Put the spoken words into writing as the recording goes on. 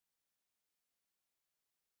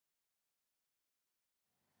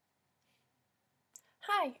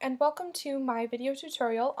Hi, and welcome to my video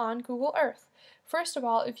tutorial on Google Earth. First of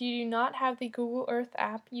all, if you do not have the Google Earth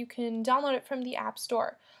app, you can download it from the App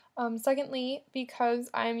Store. Secondly, because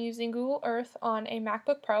I'm using Google Earth on a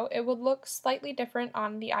MacBook Pro, it would look slightly different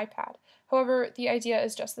on the iPad. However, the idea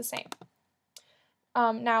is just the same.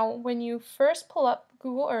 Now, when you first pull up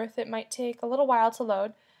Google Earth, it might take a little while to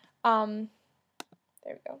load. There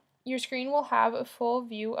we go. Your screen will have a full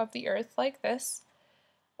view of the Earth like this.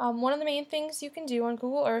 One of the main things you can do on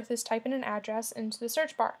Google Earth is type in an address into the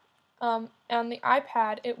search bar. On the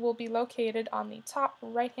iPad, it will be located on the top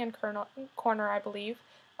right-hand corner, I believe.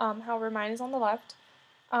 However, mine is on the left.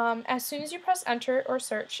 As soon as you press enter or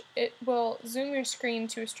search, it will zoom your screen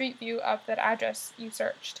to a street view of that address you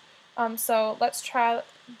searched. So let's try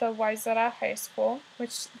the Wayzata High School,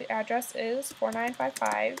 which the address is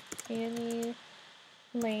 4955 Annie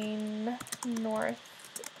Lane North,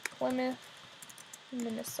 Plymouth,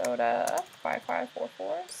 Minnesota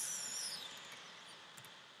 5544.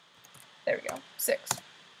 There we go. 6.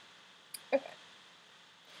 Okay.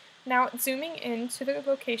 Now zooming into the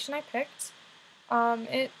location I picked,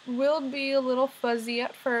 it will be a little fuzzy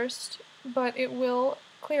at first, but it will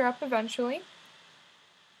clear up eventually.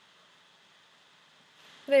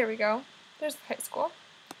 There we go. There's the high school.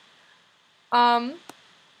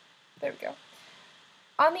 There we go.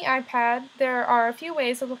 On the iPad, there are a few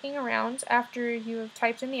ways of looking around after you have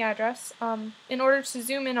typed in the address. In order to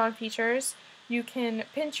zoom in on features, you can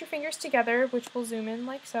pinch your fingers together, which will zoom in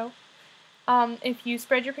like so. If you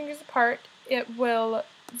spread your fingers apart, it will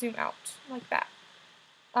zoom out like that.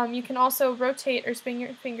 You can also rotate or spin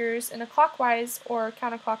your fingers in a clockwise or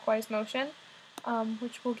counterclockwise motion,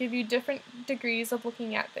 which will give you different degrees of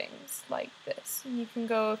looking at things like this. And you can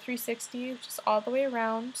go 360, which is all the way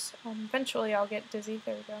around. Eventually I'll get dizzy.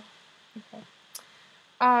 There we go.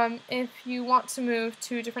 Okay. If you want to move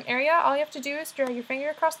to a different area, all you have to do is drag your finger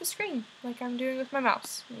across the screen, like I'm doing with my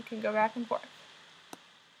mouse. You can go back and forth.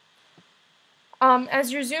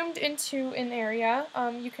 As you're zoomed into an area,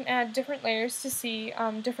 you can add different layers to see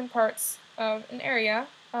different parts of an area.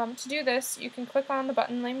 To do this, you can click on the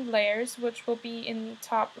button named Layers, which will be in the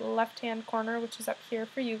top left-hand corner, which is up here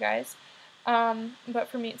for you guys. But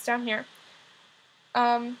for me, it's down here.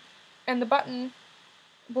 And the button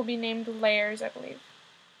will be named Layers, I believe.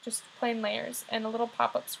 Just plain Layers, and a little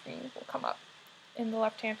pop-up screen will come up in the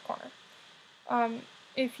left-hand corner.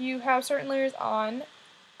 If you have certain layers on,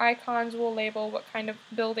 icons will label what kind of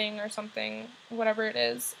building or something, whatever it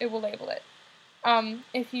is, it will label it.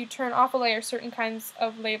 If you turn off a layer, certain kinds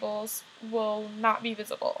of labels will not be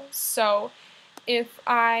visible. So if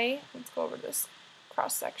let's go over this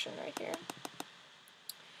cross section right here.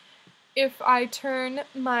 If I turn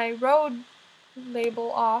my road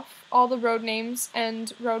label off, all the road names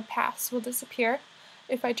and road paths will disappear.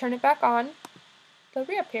 If I turn it back on, they'll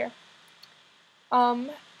reappear.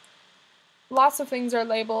 Lots of things are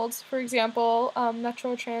labeled. For example,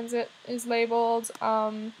 Metro Transit is labeled.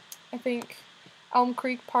 I think Elm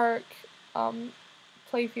Creek Park,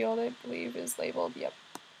 Playfield, I believe, is labeled. Yep.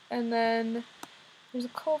 And then there's a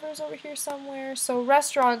Culver's over here somewhere. So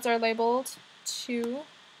restaurants are labeled too.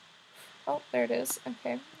 Oh, there it is.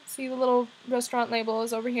 Okay. See, the little restaurant label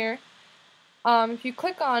is over here. If you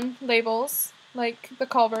click on labels, like the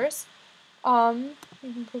Culver's, you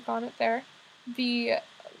can click on it there.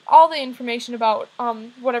 All the information about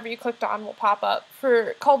whatever you clicked on will pop up.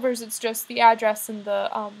 For Culver's, it's just the address and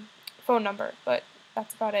the phone number, but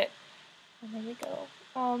that's about it. And there we go.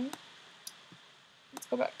 Let's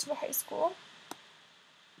go back to the high school.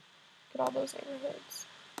 Get all those neighborhoods.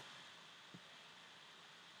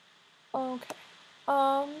 Okay.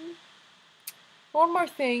 One more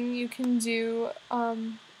thing you can do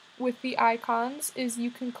with the icons is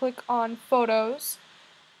you can click on photos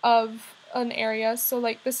of an area. So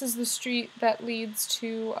like this is the street that leads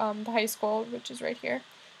to the high school, which is right here.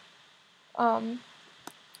 And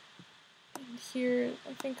here,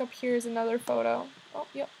 I think up here is another photo. Oh,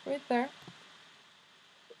 yep, right there.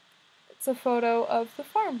 It's a photo of the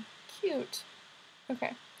farm. Cute.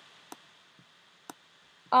 Okay.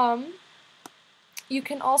 You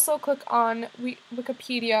can also click on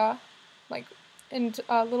Wikipedia, and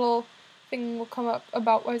a little thing will come up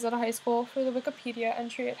about Wayzata High School for the Wikipedia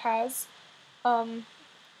entry it has.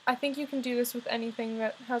 I think you can do this with anything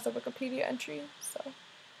that has a Wikipedia entry, so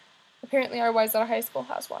apparently our Wayzata High School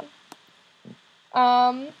has one.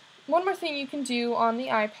 One more thing you can do on the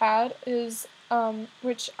iPad is,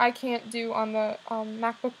 which I can't do on the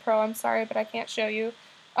MacBook Pro, I'm sorry, but I can't show you.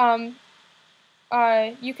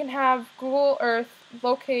 You can have Google Earth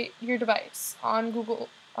locate your device on Google,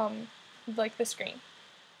 like the screen.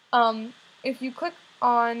 If you click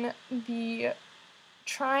on the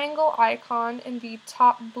triangle icon in the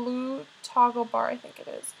top blue toggle bar, I think it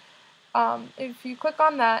is. If you click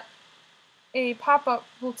on that, a pop-up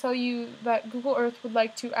will tell you that Google Earth would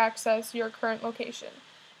like to access your current location.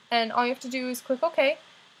 And all you have to do is click OK,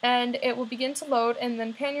 and it will begin to load and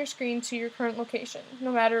then pan your screen to your current location,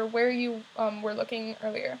 no matter where you were looking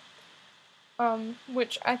earlier,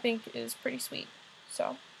 which I think is pretty sweet.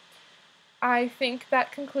 So I think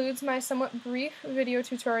that concludes my somewhat brief video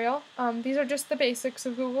tutorial. These are just the basics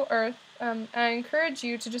of Google Earth. I encourage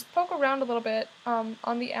you to just poke around a little bit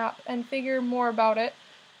on the app and figure more about it,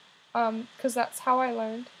 because that's how I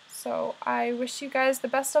learned. So I wish you guys the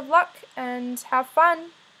best of luck and have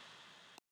fun!